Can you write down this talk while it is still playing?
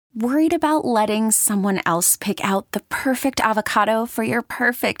Worried about letting someone else pick out the perfect avocado for your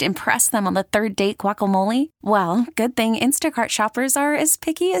perfect impress them on the third date guacamole? Well, good thing Instacart shoppers are as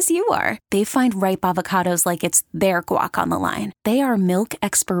picky as you are. They find ripe avocados like it's their guac on the line. They are milk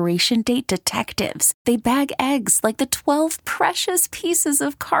expiration date detectives. They bag eggs like the 12 precious pieces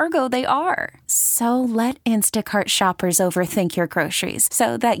of cargo they are. So let Instacart shoppers overthink your groceries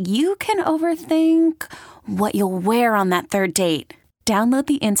so that you can overthink what you'll wear on that third date. Download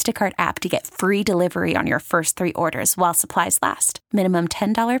the Instacart app to get free delivery on your first 3 orders while supplies last. Minimum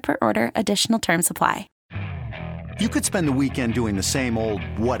 $10 per order. Additional terms apply. You could spend the weekend doing the same old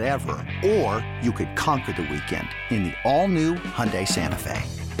whatever, or you could conquer the weekend in the all-new Hyundai Santa Fe.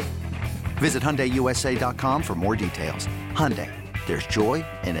 Visit HyundaiUSA.com for more details. Hyundai, there's joy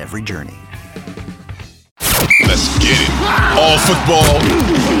in every journey. Let's get it. All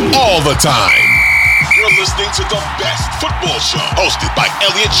football, all the time. You're listening to the best football show, hosted by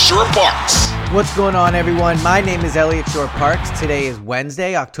Elliot Shore-Parks. What's going on, everyone? My name is Elliot Shore-Parks. Today is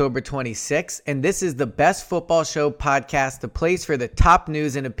Wednesday, October 26th, and this is the Best Football Show podcast, the place for the top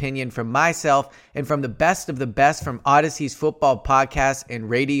news and opinion from myself and from the best of the best from Odyssey's football podcasts and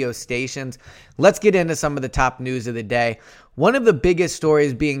radio stations. Let's get into some of the top news of the day. One of the biggest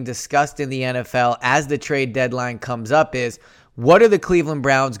stories being discussed in the NFL as the trade deadline comes up is, what are the Cleveland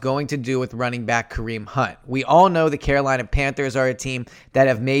Browns going to do with running back Kareem Hunt? We all know the Carolina Panthers are a team that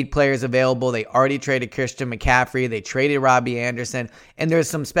have made players available. They already traded Christian McCaffrey. They traded Robbie Anderson. And there's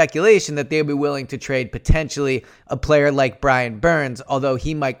some speculation that they'll be willing to trade potentially a player like Brian Burns, although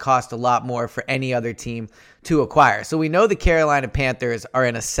he might cost a lot more for any other team to acquire. So we know the Carolina Panthers are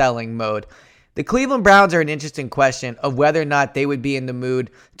in a selling mode. The Cleveland Browns are an interesting question of whether or not they would be in the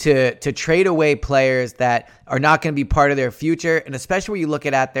mood to trade away players that are not going to be part of their future, and especially when you look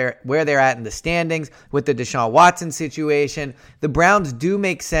at where they're at in the standings with the Deshaun Watson situation. The Browns do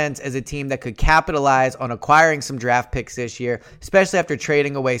make sense as a team that could capitalize on acquiring some draft picks this year, especially after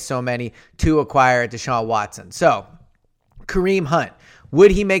trading away so many to acquire Deshaun Watson. So, Kareem Hunt.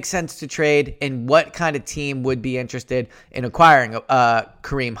 Would he make sense to trade, and what kind of team would be interested in acquiring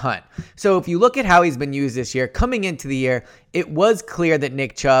Kareem Hunt? So if you look at how he's been used this year, coming into the year, it was clear that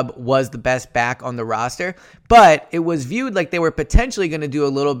Nick Chubb was the best back on the roster, but it was viewed like they were potentially going to do a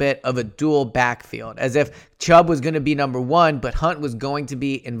little bit of a dual backfield, as if Chubb was going to be number one, but Hunt was going to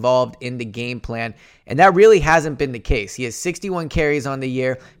be involved in the game plan, and that really hasn't been the case. He has 61 carries on the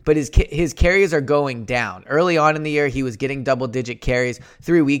year, but his carries are going down. Early on in the year, he was getting double-digit carries.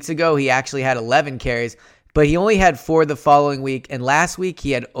 3 weeks ago, he actually had 11 carries. But he only had 4 the following week, and last week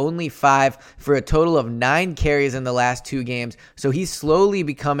he had only 5 for a total of 9 carries in the last 2 games. So he's slowly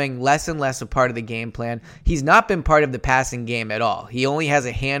becoming less and less a part of the game plan. He's not been part of the passing game at all. He only has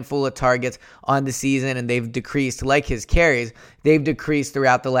a handful of targets on the season, and they've decreased, like his carries, they've decreased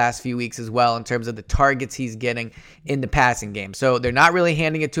throughout the last few weeks as well in terms of the targets he's getting in the passing game. So they're not really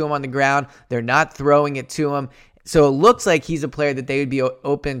handing it to him on the ground. They're not throwing it to him. So it looks like he's a player that they would be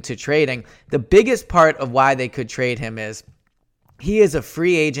open to trading. The biggest part of why they could trade him is he is a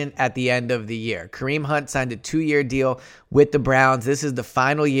free agent at the end of the year. Kareem Hunt signed a 2-year deal with the Browns. This is the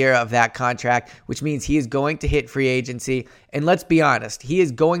final year of that contract, which means he is going to hit free agency. And let's be honest, he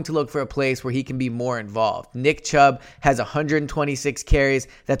is going to look for a place where he can be more involved. Nick Chubb has 126 carries.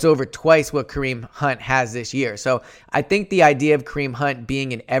 That's over twice what Kareem Hunt has this year. So I think the idea of Kareem Hunt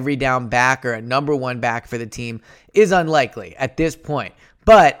being an every down back or a number one back for the team is unlikely at this point.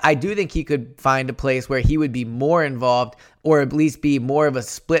 But I do think he could find a place where he would be more involved, or at least be more of a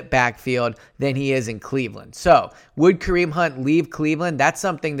split backfield than he is in Cleveland. So would Kareem Hunt leave Cleveland? That's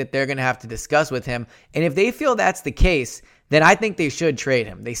something that they're going to have to discuss with him. And if they feel that's the case, then I think they should trade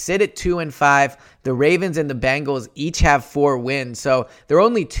him. They sit at 2-5. The Ravens and the Bengals each have 4 wins, so they're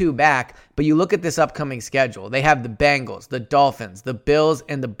only 2 back. But you look at this upcoming schedule. They have the Bengals, the Dolphins, the Bills,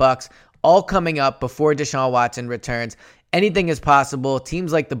 and the Bucs all coming up before Deshaun Watson returns. Anything is possible.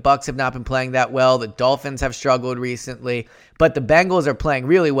 Teams like the Bucs have not been playing that well. The Dolphins have struggled recently, but the Bengals are playing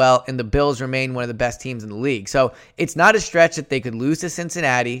really well, and the Bills remain one of the best teams in the league. So it's not a stretch that they could lose to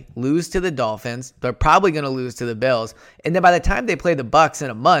Cincinnati, lose to the Dolphins. They're probably going to lose to the Bills. And then by the time they play the Bucs in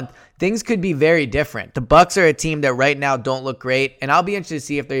a month, things could be very different. The Bucs are a team that right now don't look great, and I'll be interested to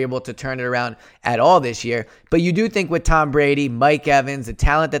see if they're able to turn it around at all this year. But you do think with Tom Brady, Mike Evans, the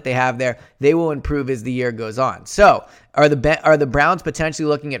talent that they have there, they will improve as the year goes on. So are the Browns potentially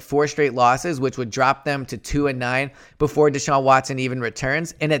looking at 4 straight losses, which would drop them to 2-9 before Deshaun Watson even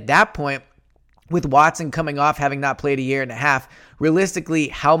returns? And at that point, with Watson coming off having not played a year and a half, realistically,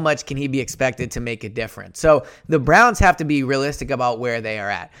 how much can he be expected to make a difference? So the Browns have to be realistic about where they are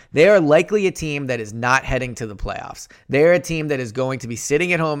at. They are likely a team that is not heading to the playoffs. They're a team that is going to be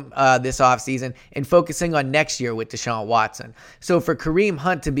sitting at home this offseason and focusing on next year with Deshaun Watson. So for Kareem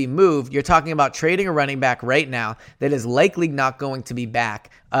Hunt to be moved, you're talking about trading a running back right now that is likely not going to be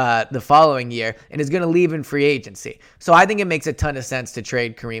back the following year and is going to leave in free agency. So I think it makes a ton of sense to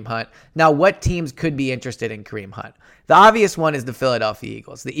trade Kareem Hunt. Now, what teams could be interested in Kareem Hunt? The obvious one is the Philadelphia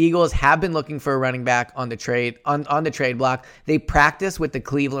Eagles. The Eagles have been looking for a running back on the trade block. They practiced with the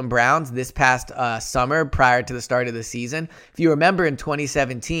Cleveland Browns this past summer prior to the start of the season. If you remember, in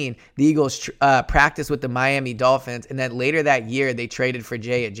 2017, the Eagles practiced with the Miami Dolphins, and then later that year they traded for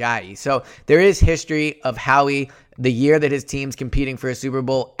Jay Ajayi. So there is history of Howie, the year that his team's competing for a Super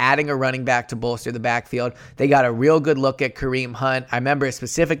Bowl, adding a running back to bolster the backfield. They got a real good look at Kareem Hunt. I remember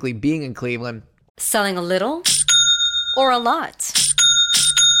specifically being in Cleveland. Selling a little or a lot?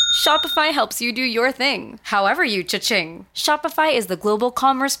 Shopify helps you do your thing, however you cha-ching. Shopify is the global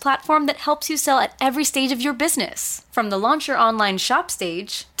commerce platform that helps you sell at every stage of your business. From the launch your online shop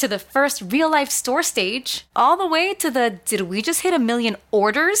stage, to the first real-life store stage, all the way to the did we just hit 1 million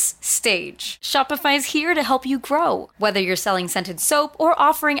orders stage. Shopify's here to help you grow. Whether you're selling scented soap or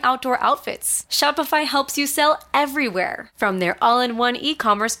offering outdoor outfits, Shopify helps you sell everywhere. From their all-in-one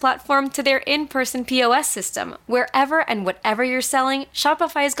e-commerce platform to their in-person POS system, wherever and whatever you're selling,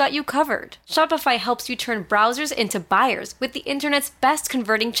 Shopify's got you covered. Shopify helps you turn browsers into buyers with the internet's best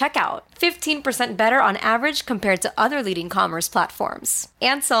converting checkout. 15% better on average compared to other leading commerce platforms.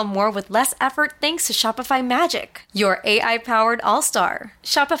 And sell more with less effort thanks to Shopify Magic, your AI-powered all-star.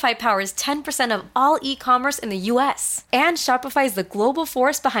 Shopify powers 10% of all e-commerce in the US. And Shopify is the global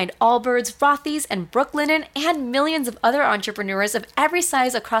force behind Allbirds, Rothy's, and Brooklinen, and millions of other entrepreneurs of every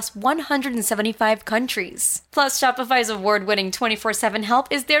size across 175 countries. Plus, Shopify's award-winning 24/7 help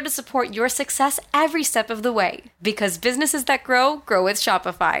is there to support your success every step of the way. Because businesses that grow, grow with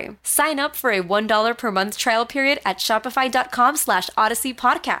Shopify. Sign up for a $1 per month trial period at shopify.com/Odyssey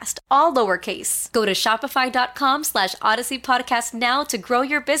Podcast, all lowercase. Go to shopify.com/Odyssey Podcast now to grow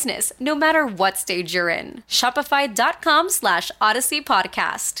your business, no matter what stage you're in. Shopify.com/Odyssey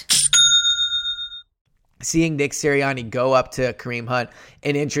Podcast. Seeing Nick Sirianni go up to Kareem Hunt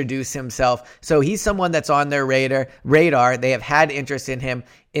and introduce himself. So he's someone that's on their radar. They have had interest in him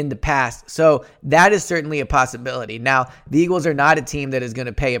in the past. So that is certainly a possibility. Now, the Eagles are not a team that is going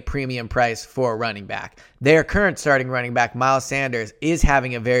to pay a premium price for a running back. Their current starting running back, Miles Sanders, is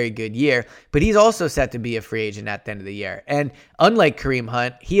having a very good year, but he's also set to be a free agent at the end of the year. And unlike Kareem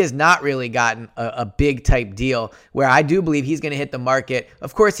Hunt, he has not really gotten a big type deal where I do believe he's going to hit the market.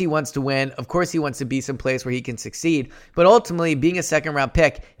 Of course, he wants to win. Of course, he wants to be someplace where he can succeed. But ultimately, being a second-round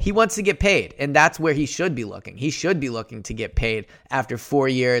pick, he wants to get paid, and that's where he should be looking. He should be looking to get paid after 4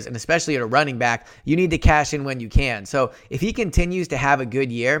 years, and especially at a running back, you need to cash in when you can. So if he continues to have a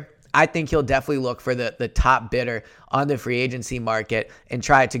good year, I think he'll definitely look for the top bidder on the free agency market and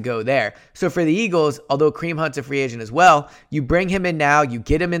try to go there. So for the Eagles, although Kareem Hunt's a free agent as well, you bring him in now, you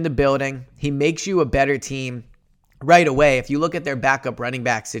get him in the building, he makes you a better team right away. If you look at their backup running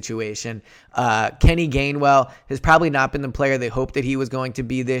back situation, Kenny Gainwell has probably not been the player they hoped that he was going to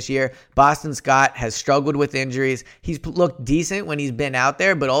be this year. Boston Scott has struggled with injuries. He's looked decent when he's been out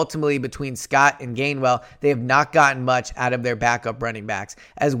there, but ultimately between Scott and Gainwell, they have not gotten much out of their backup running backs.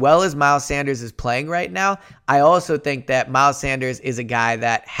 As well as Miles Sanders is playing right now, I also think that Miles Sanders is a guy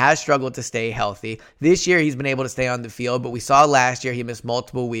that has struggled to stay healthy. This year, he's been able to stay on the field, but we saw last year he missed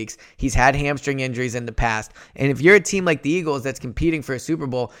multiple weeks. He's had hamstring injuries in the past. And if you're a team like the Eagles that's competing for a Super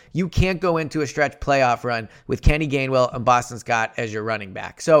Bowl, you can't go into a stretch playoff run with Kenny Gainwell and Boston Scott as your running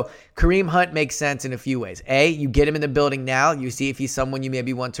back. So Kareem Hunt makes sense in a few ways. A, you get him in the building now. You see if he's someone you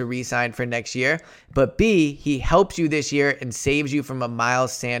maybe want to re-sign for next year. But B, he helps you this year and saves you from a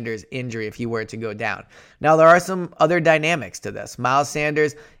Miles Sanders injury if he were to go down. Now, there are some other dynamics to this. Miles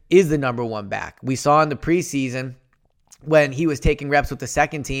Sanders is the number one back. We saw in the preseason when he was taking reps with the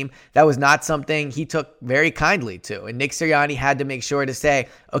second team, that was not something he took very kindly to. And Nick Sirianni had to make sure to say,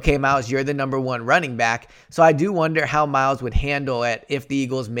 okay, Miles, you're the number one running back. So I do wonder how Miles would handle it if the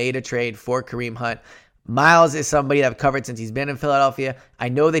Eagles made a trade for Kareem Hunt. Miles is somebody that I've covered since he's been in Philadelphia. I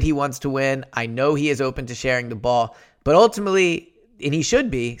know that he wants to win. I know he is open to sharing the ball. But ultimately, and he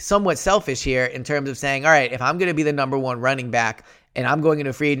should be, somewhat selfish here in terms of saying, all right, if I'm going to be the number one running back and I'm going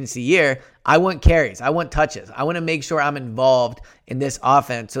into a free agency year, I want carries. I want touches. I want to make sure I'm involved in this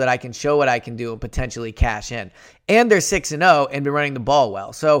offense so that I can show what I can do and potentially cash in. And they're 6-0 and been running the ball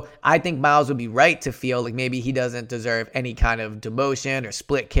well. So I think Miles would be right to feel like maybe he doesn't deserve any kind of demotion or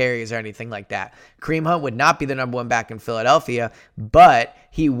split carries or anything like that. Kareem Hunt would not be the number one back in Philadelphia, but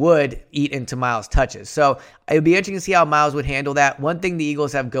he would eat into Miles' touches. So it would be interesting to see how Miles would handle that. One thing the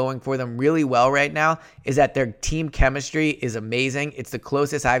Eagles have going for them really well right now is that their team chemistry is amazing. It's the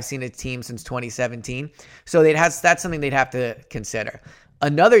closest I've seen a team since 2017. So that's something they'd have to consider.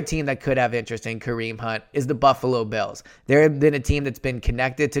 Another team that could have interest in Kareem Hunt is the Buffalo Bills. They've been a team that's been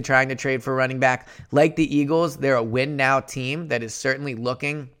connected to trying to trade for running back. Like the Eagles, they're a win-now team that is certainly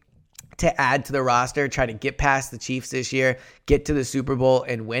looking to add to the roster, try to get past the Chiefs this year, get to the Super Bowl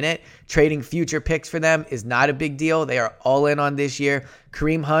and win it. Trading future picks for them is not a big deal. They are all in on this year.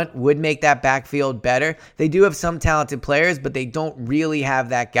 Kareem Hunt would make that backfield better. They do have some talented players, but they don't really have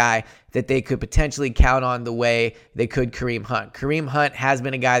that guy that they could potentially count on the way they could Kareem Hunt. Kareem Hunt has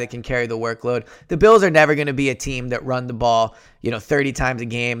been a guy that can carry the workload. The Bills are never going to be a team that run the ball, 30 times a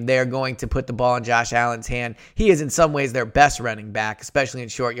game. They're going to put the ball in Josh Allen's hand. He is in some ways their best running back, especially in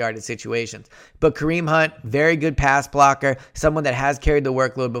short yardage situations. But Kareem Hunt, very good pass blocker, someone that has carried the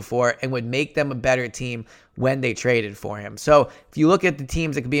workload before and would make them a better team when they traded for him. So if you look at the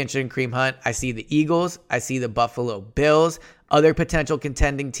teams that could be interested in Kareem Hunt, I see the Eagles, I see the Buffalo Bills. Other potential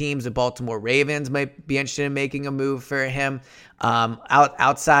contending teams, the Baltimore Ravens might be interested in making a move for him.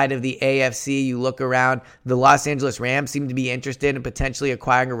 Outside of the AFC, you look around, the Los Angeles Rams seem to be interested in potentially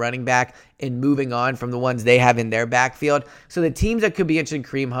acquiring a running back and moving on from the ones they have in their backfield. So the teams that could be interested in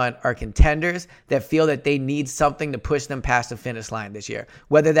Kareem Hunt are contenders that feel that they need something to push them past the finish line this year.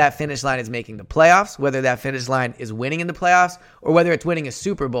 Whether that finish line is making the playoffs, whether that finish line is winning in the playoffs, or whether it's winning a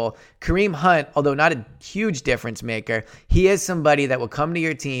Super Bowl, Kareem Hunt, although not a huge difference maker, he is somebody that will come to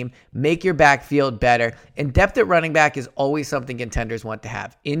your team, make your backfield better, and depth at running back is always something contenders want to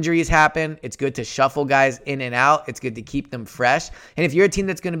have. Injuries happen. It's good to shuffle guys in and out. It's good to keep them fresh. And if you're a team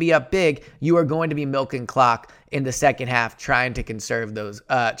that's going to be up big, you are going to be milking clock in the second half, trying to conserve those,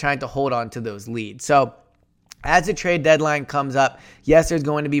 trying to hold on to those leads. So as the trade deadline comes up, yes, there's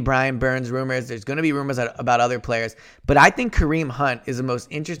going to be Brian Burns rumors. There's going to be rumors about other players. But I think Kareem Hunt is the most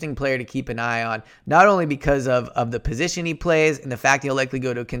interesting player to keep an eye on, not only because of the position he plays and the fact he'll likely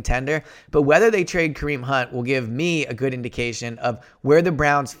go to a contender, but whether they trade Kareem Hunt will give me a good indication of where the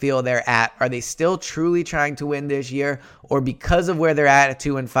Browns feel they're at. Are they still truly trying to win this year? Or because of where they're at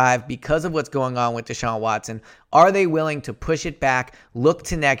 2-5, because of what's going on with Deshaun Watson, are they willing to push it back, look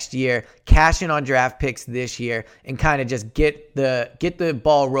to next year, cash in on draft picks this year, and kind of just get the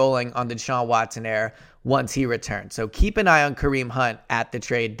ball rolling on the Deshaun Watson era once he returns? So keep an eye on Kareem Hunt at the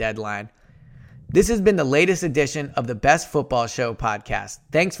trade deadline. This has been the latest edition of the Best Football Show podcast.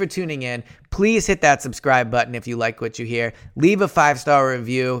 Thanks for tuning in. Please hit that subscribe button if you like what you hear. Leave a 5-star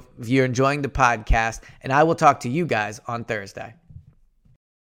review if you're enjoying the podcast, and I will talk to you guys on Thursday.